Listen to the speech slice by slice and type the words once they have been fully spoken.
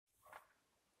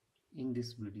In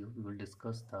this video, we will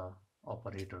discuss the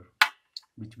operator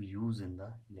which we use in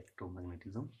the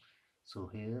electromagnetism. So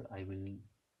here I will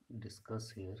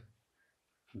discuss here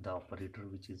the operator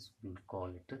which is, we will call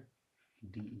it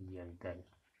DEL,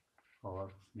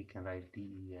 or we can write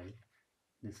DEL.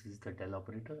 This is the del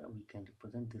operator. We can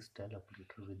represent this del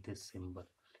operator with this symbol,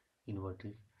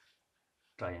 inverted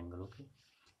triangle. Okay,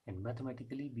 and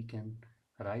mathematically we can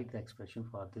write the expression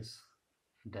for this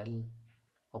del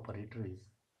operator is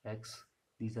x,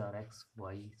 these are x,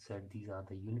 y, z, these are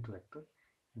the unit vector,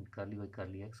 and curly by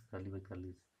curly x, curly by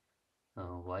curly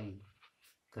y,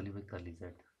 curly by curly z.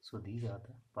 So these are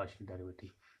the partial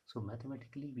derivative. So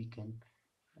mathematically we can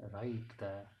write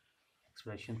the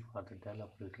expression for the del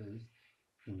operator is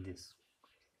in this.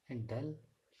 And del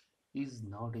is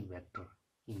not a vector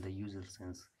in the usual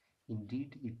sense.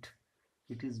 Indeed,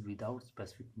 it is without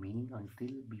specific meaning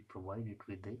until we provide it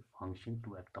with a function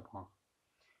to act upon.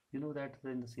 You know that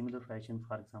in the similar fashion,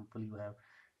 for example, you have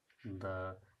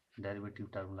the derivative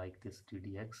term like this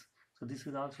ddx. So this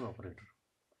is also operator.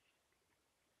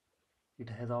 It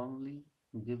has only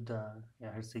give the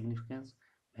has significance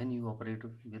when you operate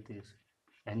with this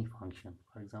any function.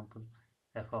 For example,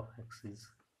 f of x is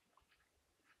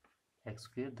x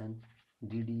square, then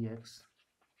ddx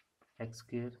x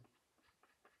square,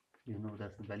 you know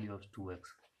that's the value of 2x.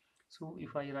 So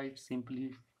if I write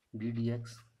simply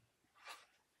ddx,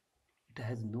 it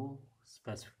has no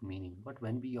specific meaning, but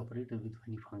when we operate with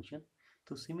any function,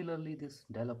 so similarly this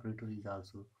del operator is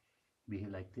also behave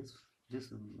like this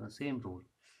same rule,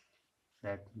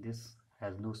 that this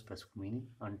has no specific meaning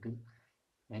until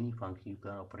any function you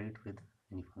can operate with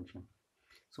any function.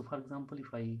 So for example,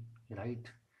 if I write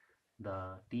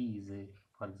the t is a,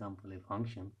 for example, a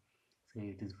function,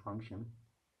 say it is function,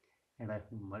 and I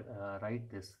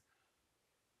write this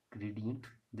gradient,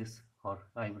 this, or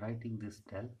I'm writing this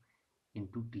del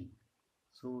into t.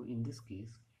 So in this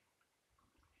case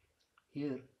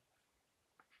here,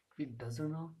 it does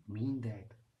not mean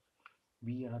that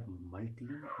we are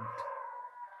multiplying it.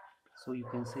 So you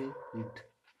can say it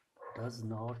does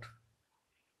not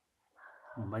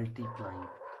multiply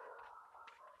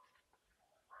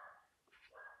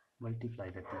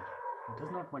the t. It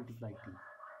does not multiply t.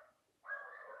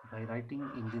 By writing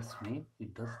in this way,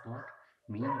 it does not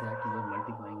mean that you are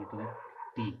multiplying it with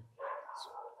t.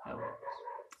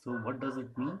 So what does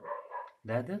it mean?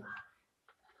 Rather,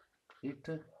 it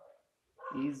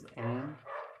is an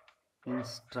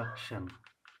instruction.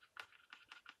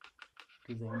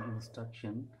 It is an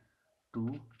instruction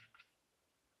to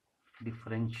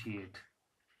differentiate.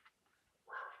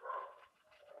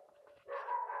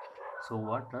 So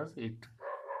what does it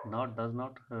does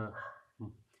not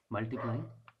multiply,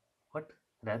 but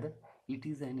rather it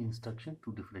is an instruction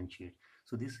to differentiate.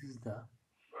 So this is the,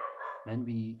 when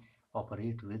we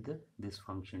operate with this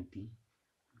function t,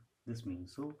 this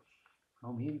means. So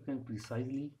now here you can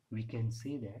precisely, we can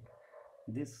say that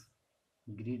this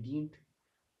gradient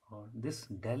or this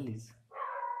del is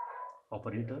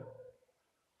operator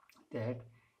that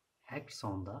acts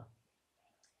on the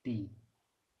t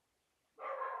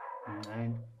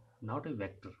and not a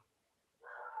vector.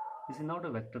 This is not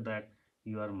a vector that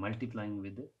you are multiplying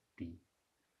with t.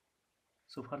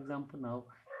 So for example, now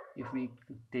if we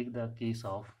take the case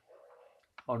of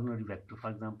ordinary vector, for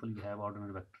example, you have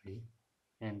ordinary vector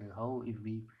a, and how if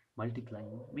we multiply,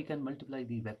 we can multiply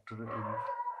the vector in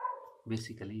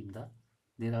basically in the,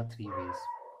 there are three ways.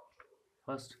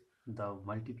 First, the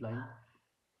multiply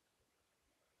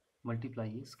a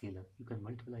scalar. You can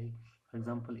multiply, for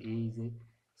example, a is a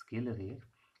scalar here.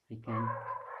 I can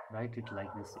write it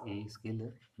like this, a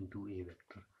scalar into a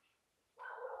vector.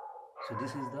 So this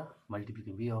is the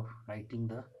multiplication way of writing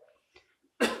the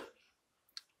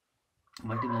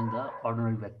multiplying the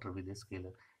ordinary vector with a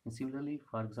scalar. And similarly,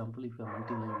 for example, if you are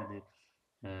multiplying with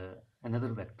a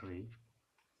another vector a,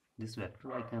 this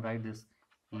vector, I can write this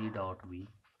a dot b,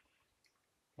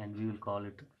 and we will call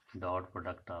it dot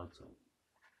product also.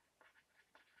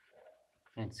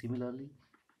 And similarly,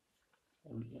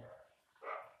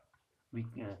 we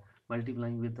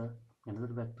multiplying with the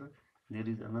another vector, there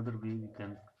is another way we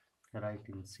can write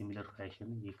in similar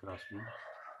fashion, a cross b.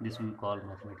 This we call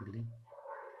mathematically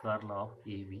curl of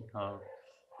ab, or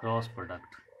cross product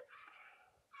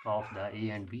of the a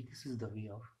and b. This is the way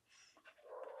of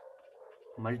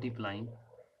multiplying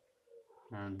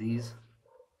these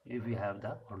if we have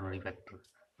the ordinary vector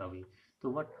the way. So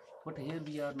what here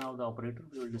we are now the operator,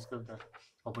 we will discuss the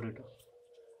operator.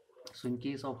 So in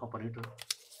case of operator,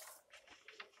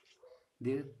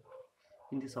 there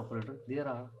in this operator there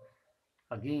are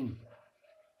again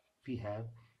we have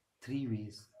three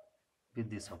ways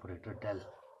with this operator del.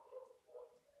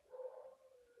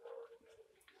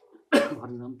 For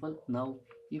example, now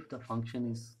if the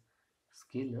function is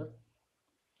scalar,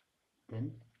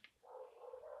 then,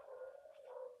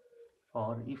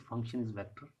 or if function is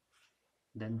vector,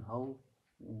 then how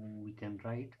we can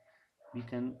write? We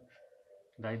can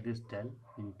write this del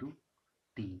into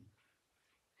t,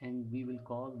 and we will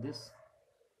call this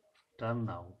term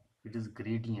now, it is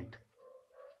gradient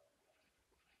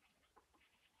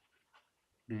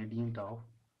of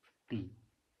t.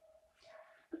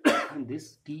 And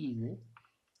this t is a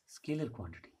scalar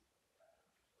quantity.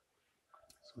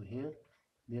 So here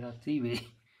there are three ways.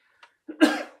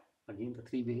 Again, the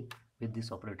three way with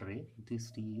this operator a,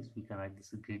 this t is, we can write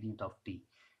this gradient of t.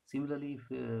 Similarly,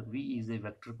 if v is a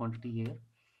vector quantity here,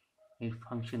 if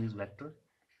function is vector,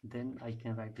 then I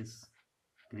can write this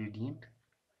gradient,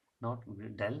 not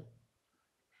del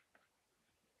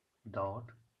dot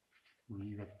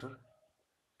v vector,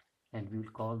 and we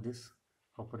will call this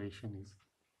operation is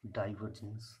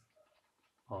divergence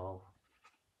of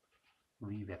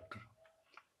v vector.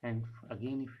 And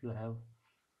again, if you have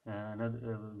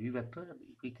another v vector,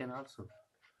 we can also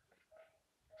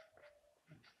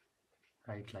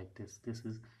write like this. This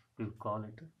is, we will call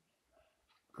it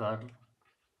curl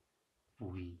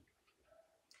v,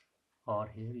 or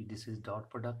here this is dot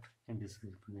product and this is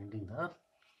representing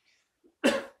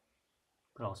the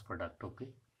cross product. Okay,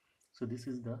 so this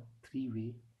is the three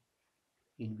way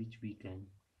in which we can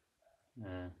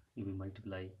if we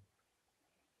multiply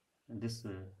this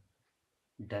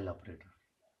del operator.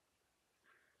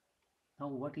 Now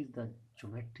what is the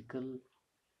geometrical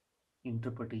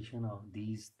interpretation of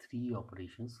these three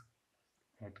operations,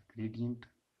 at gradient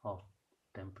of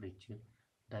temperature,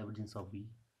 divergence of v,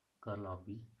 curl of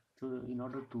v? So in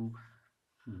order to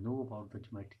know about the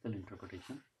geometrical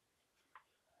interpretation,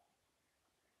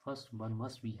 first one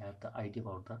must we have the idea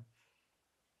about the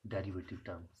derivative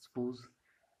term. Suppose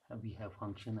we have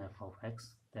function f of x,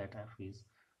 that f is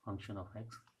function of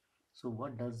x. So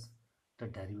what does the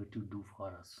derivative do for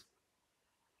us?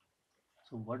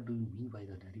 So what do you mean by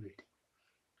the derivative?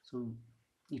 So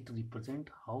it represent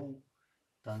how,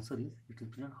 the answer is, it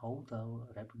represent how the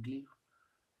rapidly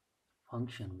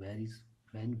function varies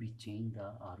when we change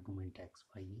the argument x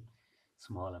by a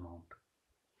small amount.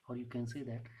 Or you can say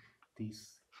that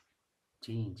this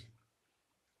change,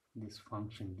 this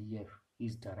function df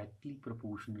is directly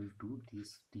proportional to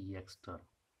this dx term,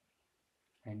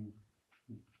 and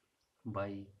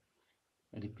by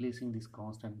replacing this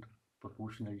constant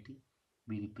proportionality,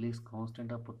 we replace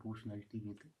constant of proportionality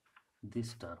with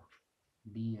this term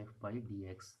df by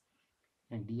dx,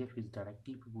 and df is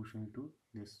directly proportional to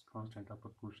this constant of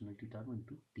proportionality term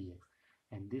into dx,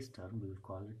 and this term we will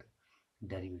call it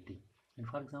derivative. And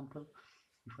for example,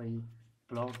 if I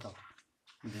plot of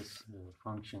this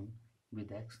function with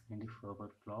x, and if our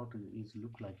plot is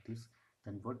look like this,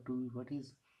 then what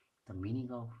is the meaning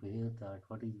of where that,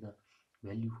 what is the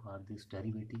value for this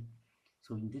derivative?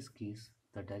 So in this case,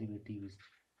 the derivative is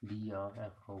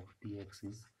drf of dx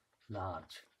is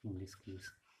large in this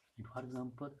case. And for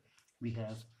example, we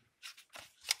have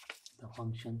the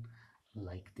function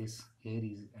like this. Here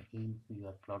is again we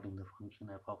are plotting the function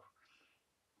f of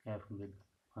f with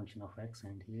function of x,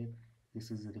 and here this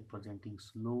is representing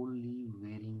slowly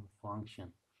varying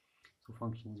function. So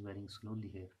function is varying slowly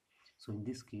here. So in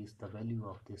this case, the value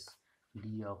of this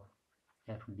d of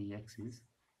f dx is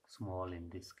small in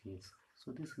this case.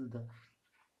 So this is the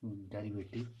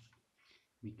derivative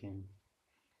we can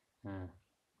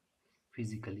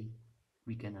physically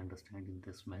we can understand in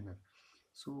this manner.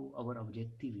 So our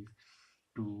objective is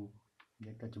to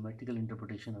get the geometrical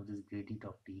interpretation of this gradient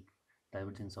of t,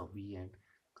 divergence of v, and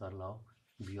curl of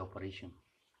v operation.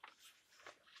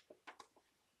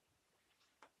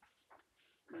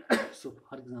 So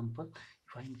for example,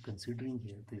 if I am considering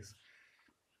here this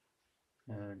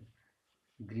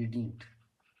gradient,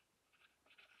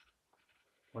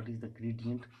 what is the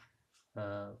gradient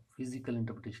physical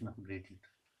interpretation of gradient?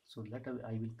 So let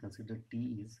I will consider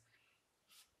t is,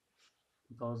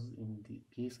 because in the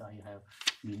case I have,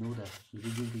 we know that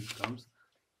gradient is comes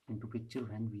into picture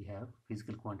when we have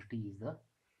physical quantity is the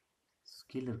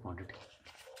scalar quantity.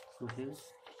 So here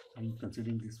I am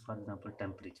considering this, for example,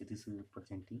 temperature. This is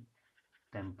representing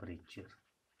temperature,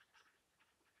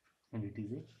 and it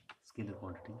is a scalar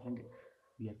quantity, and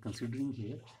we are considering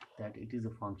here that it is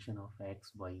a function of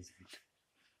x, y, z.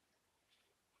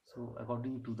 So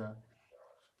according to the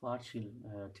partial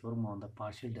theorem on the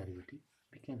partial derivative,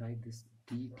 we can write this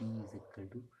dt is equal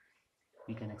to,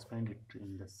 we can expand it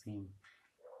in the same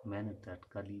manner, that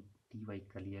curly dy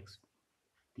curly x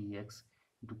dx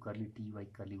into curly ty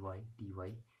curly y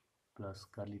dy plus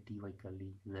curly ty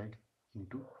curly z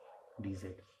into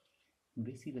dz.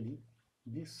 Basically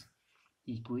This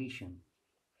equation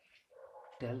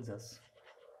tells us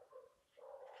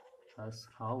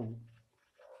how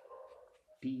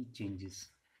t changes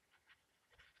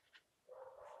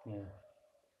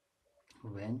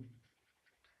when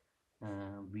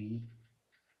we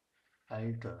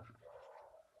alter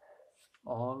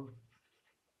all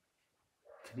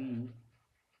three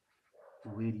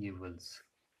variables.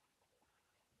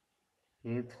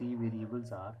 Here three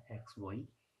variables are x, y,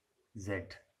 z.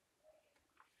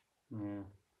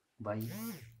 By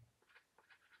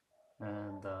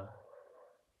the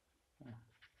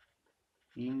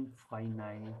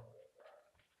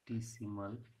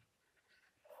infinitesimal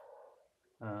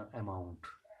amount,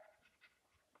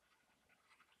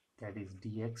 that is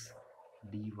dx,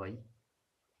 dy,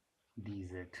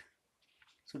 dz.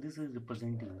 So this is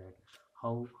representing that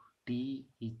how t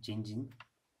is changing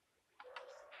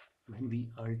when we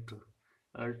alter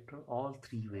all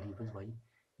three variables by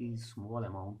the small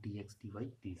amount dx,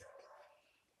 dy, dz.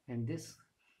 And this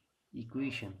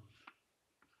equation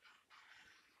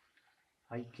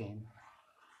I can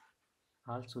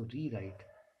also rewrite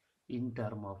in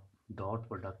term of dot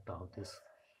product of this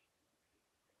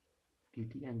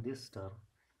dt, and this term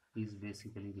is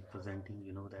basically representing,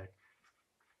 you know, that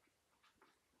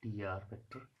dr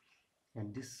vector,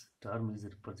 and this term is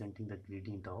representing the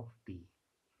gradient of t,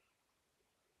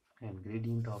 and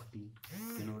gradient of t,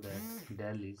 you know that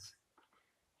del is,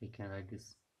 we can write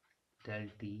this del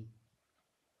t,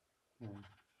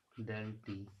 del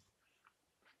t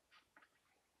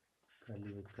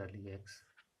curly with curly x,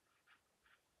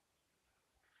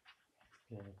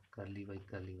 curly by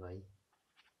curly y,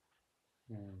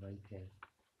 y cap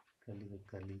curly with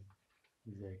curly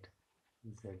z,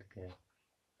 z cap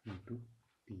into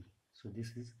t. So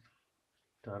this is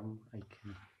term I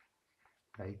can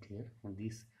write here, and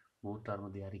these both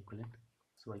terms they are equivalent,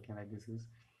 so I can write this is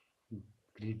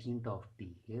gradient of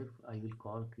t. Here I will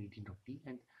call gradient of t,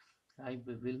 and I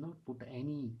will not put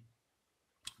any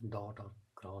dot or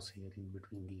cross here in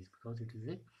between these because it is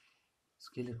a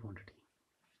scalar quantity.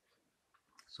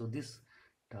 So this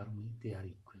term they are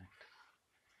equivalent.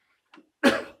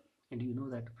 And you know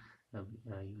that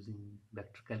using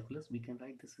vector calculus we can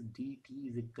write this dt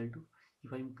is equal to,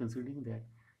 if I am considering that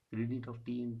gradient of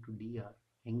t into dr,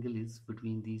 angle is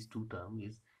between these two terms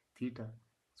is theta,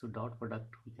 so dot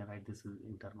product we can write this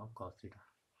in term of cos theta.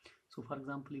 So for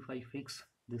example, if I fix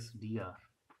this dr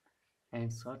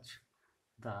and search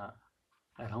the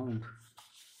around,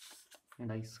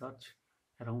 and I search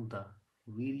around the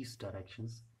various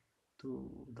directions,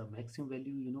 to the maximum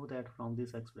value, you know that from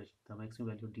this expression the maximum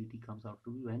value of dt comes out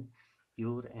to be when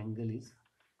your angle is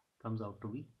comes out to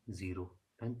be 0,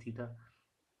 when theta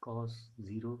cos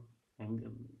 0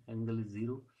 angle is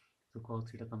 0, so cos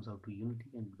theta comes out to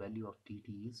unity and value of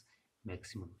dt is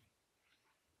maximum.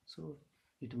 So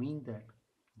it means that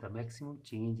the maximum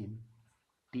change in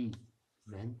t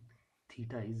when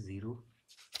theta is 0,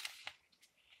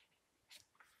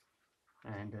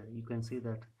 and you can say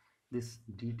that this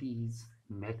dt is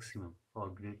maximum or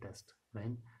greatest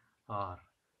when r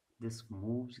this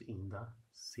moves in the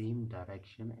same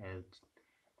direction as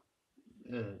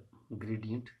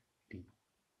gradient t.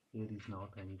 Here is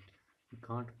not any, we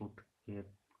can't put here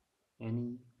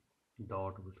any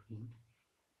dot between,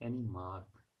 any mark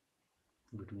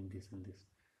between this and this.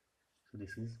 So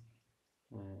this is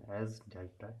as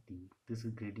delta t, this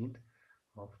is gradient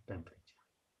of temperature,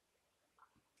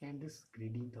 and this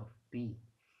gradient of t,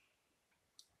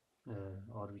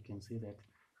 or we can say that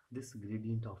this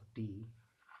gradient of t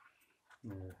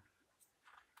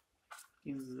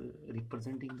is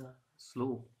representing the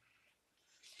slope,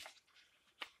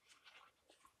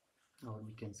 or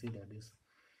we can say that is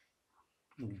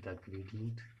the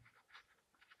gradient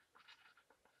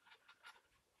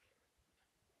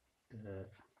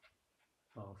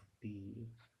of t,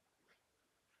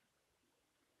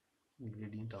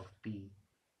 gradient of t,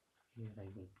 here I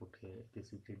will put here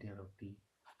this is gradient of t,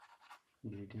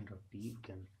 gradient of t, you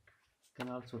can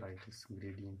also write this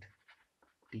gradient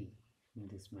t in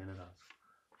this manner also,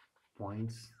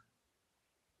 points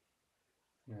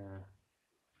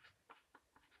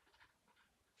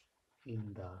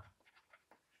in the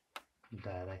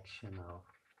direction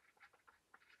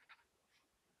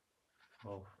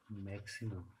of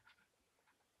maximum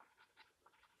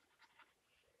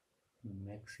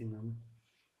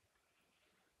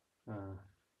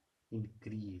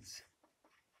increase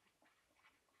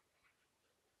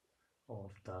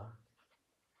of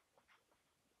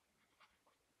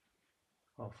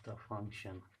the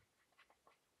function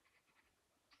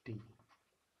t.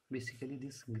 Basically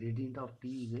this gradient of t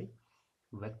is a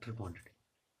vector quantity,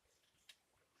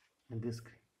 and this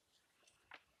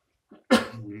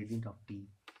gradient of T,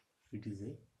 it is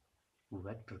a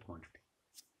vector quantity.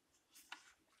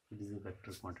 It is a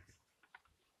vector quantity.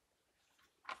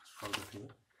 How to say?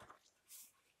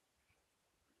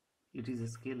 It is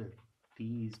a scalar.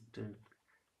 T is the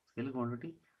scalar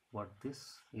quantity, but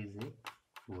this is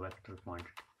a vector quantity.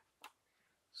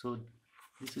 So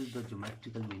this is the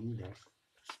geometrical meaning, that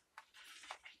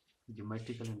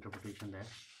geometrical interpretation, that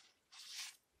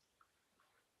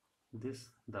this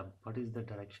what is the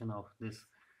direction of this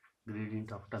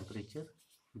gradient of temperature.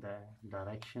 The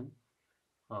direction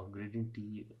of gradient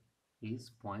T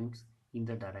is points in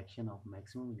the direction of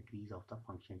maximum increase of the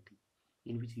function T,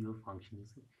 in which your function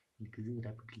is increasing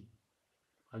rapidly.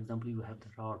 For example, you have the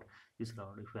rod, this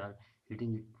rod, if you are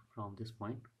hitting it from this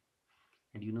point,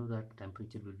 and you know that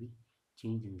temperature will be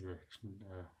changed in the direction,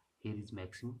 here is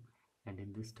maximum, and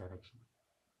in this direction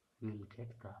we will get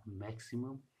the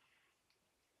maximum.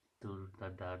 To the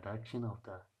direction of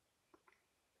the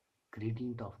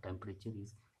gradient of temperature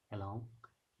is along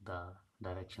the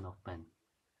direction of pen,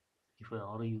 if you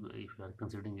are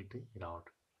considering it a rod.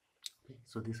 Okay,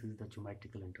 so this is the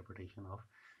geometrical interpretation of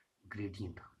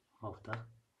gradient of the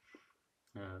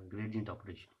gradient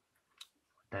operation,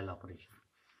 del operation.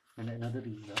 And another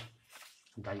is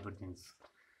the divergence.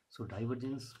 So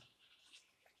divergence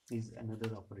is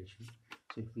another operation.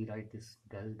 So if we write this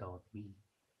del dot V,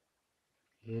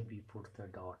 here we put the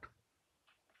dot,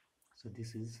 so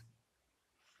this is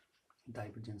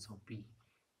divergence of B.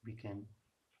 We can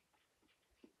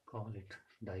call it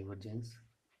divergence.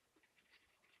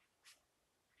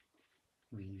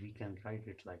 We can write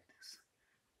it like this,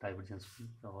 divergence V,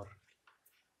 or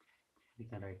we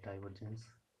can write divergence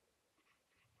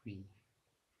V.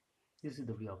 This is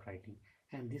the way of writing,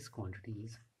 and this quantity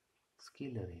is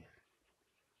scalar here.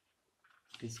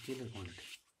 It is scalar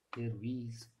quantity. Here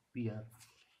we are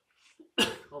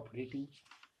operating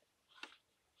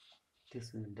this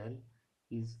del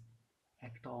is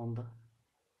act on the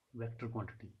vector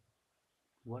quantity.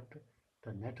 What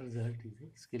the net result is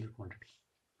a scalar quantity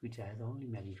which has only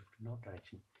magnitude, not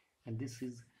direction. And this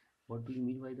is what we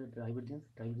mean by the divergence.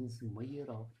 Divergence is measure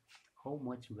of how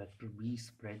much vector V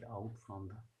spread out from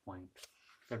the point.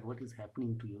 That what is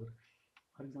happening to your,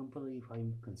 for example, if I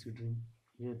am considering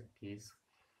here the case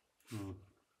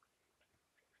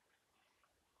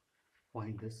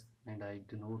point this, and I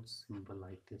denote symbol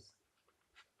like this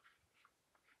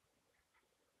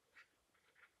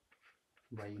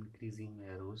by increasing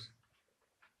arrows.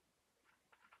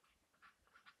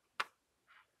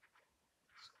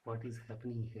 So what is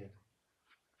happening here?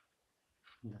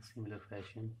 In a similar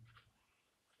fashion,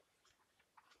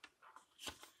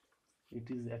 it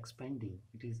is expanding,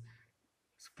 it is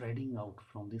spreading out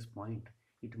from this point.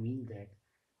 It means that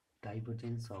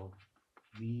divergence of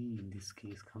V in this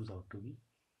case comes out to be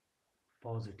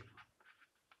positive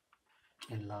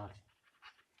and large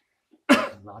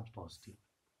positive.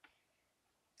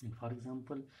 And for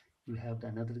example, you have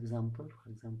another example. For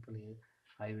example, here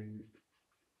I will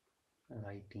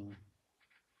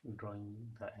drawing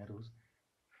the arrows.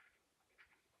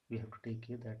 We have to take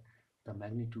care that the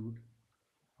magnitude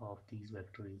of these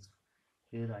vectors,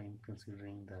 here I am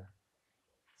considering the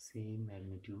same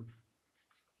magnitude.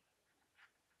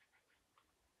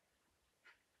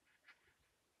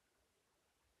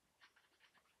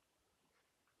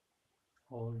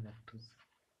 All vectors,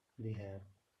 they have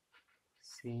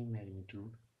same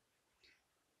magnitude.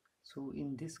 So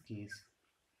in this case,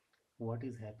 what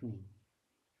is happening,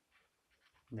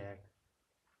 that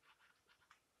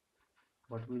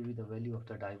what will be the value of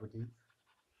the divergence?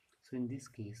 So in this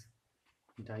case,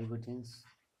 divergence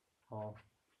of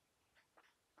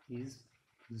is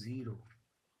 0.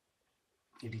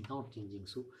 It is not changing.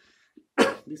 So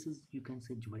this is, you can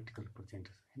say, geometrical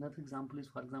representation. Another example is,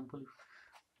 for example, if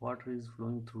water is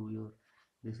flowing through your,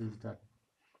 this is the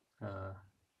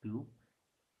tube,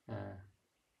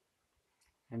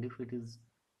 and if it is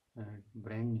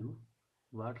brand new,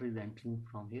 water is entering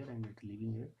from here and it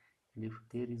leaving here, and if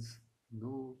there is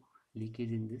no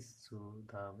leakage in this, so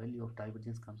the value of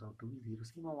divergence comes out to be 0.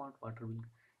 Same amount water will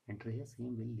enter here,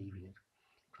 same will leave here.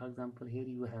 For example, here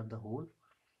you have the hole,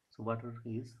 so water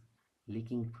is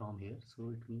leaking from here, so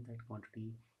it means that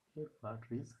quantity here, water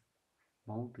is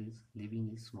amount is leaving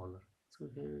is smaller. So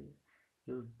here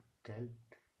your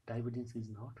divergence is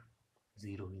not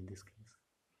 0 in this case.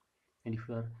 And if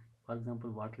you are, for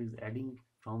example, water is adding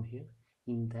from here,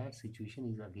 in that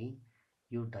situation is again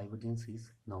your divergence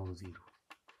is non-zero,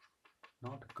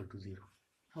 not equal to 0.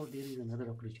 Now there is another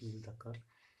operation, is the curl.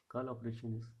 Curl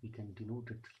operation is, we can denote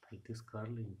it like this, curl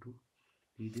into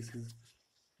this is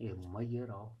a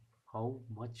measure of how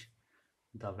much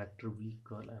the vector V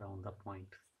curl around the point.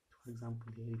 For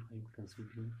example, here if I'm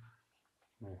considering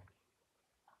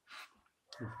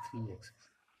three axes,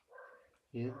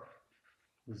 here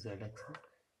z axis,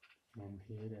 and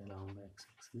here along the x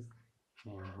axis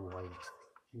and y axis.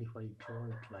 And if I draw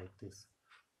it like this,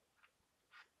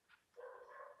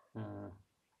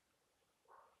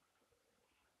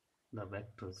 the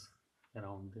vectors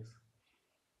around this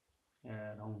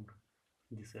around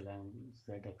this along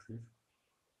z axis,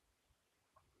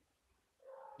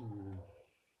 mm,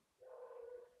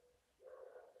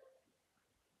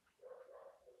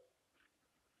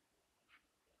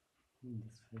 in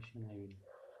this fashion I will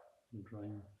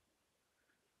drawing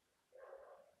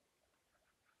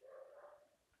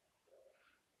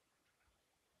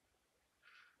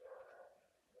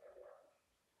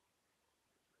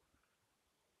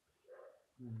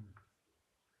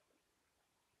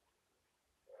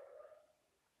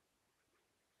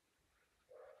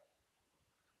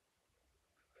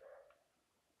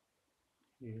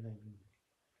here I will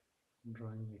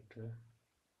drawing it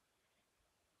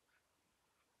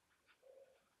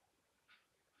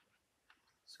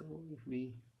so if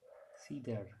we see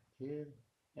that here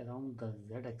around the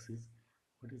z-axis,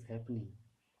 what is happening,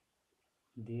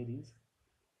 there is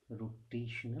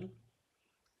rotational,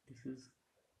 this is,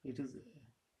 it is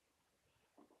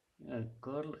a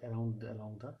curl along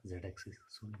the z-axis.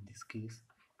 So in this case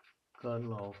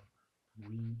curl of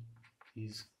v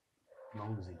is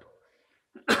non-zero.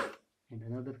 And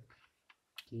another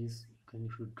case, you can,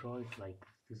 if you draw it like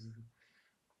this is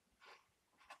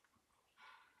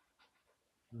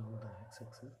along the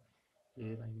x-axis,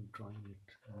 here I am drawing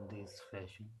it in this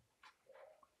fashion,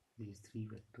 these three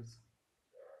vectors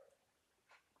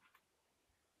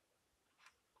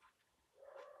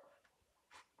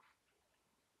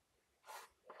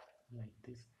like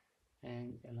this,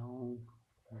 and along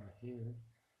here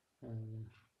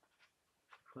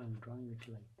if I'm drawing it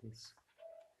like this,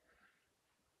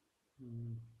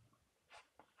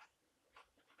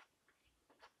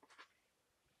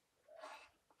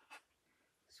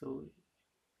 so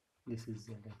this is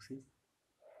z-axis,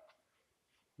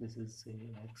 this is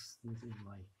say x, this is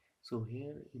y. So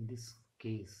here in this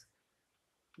case,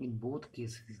 in both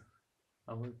cases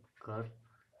our curve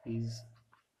is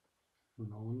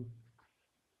non-zero.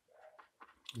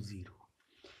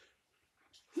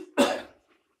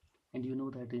 And you know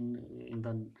that in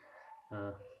the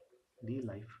real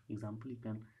life example, you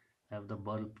can have the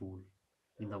whirlpool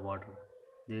in the water.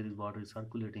 There is water is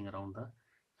circulating around,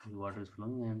 the water is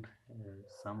flowing, and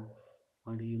some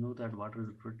point you know that water is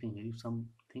rotating. If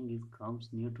something is comes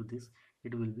near to this,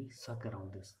 it will be suck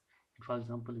around this. For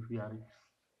example, if we are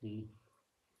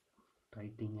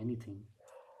writing anything,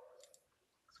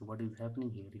 so what is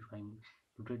happening here, if I'm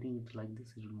rotating it like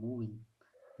this, it will move in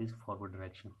this forward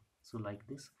direction, so like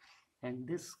this. And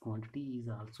this quantity is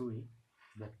also a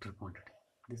vector quantity,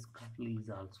 this curl is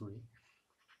also a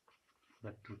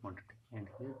vector quantity. And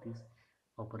here this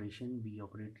operation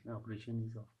operation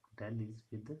is of del is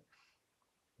with the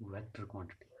vector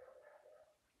quantity.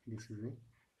 This is a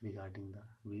regarding the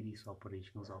various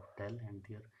operations of del and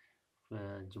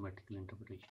their geometrical interpretation.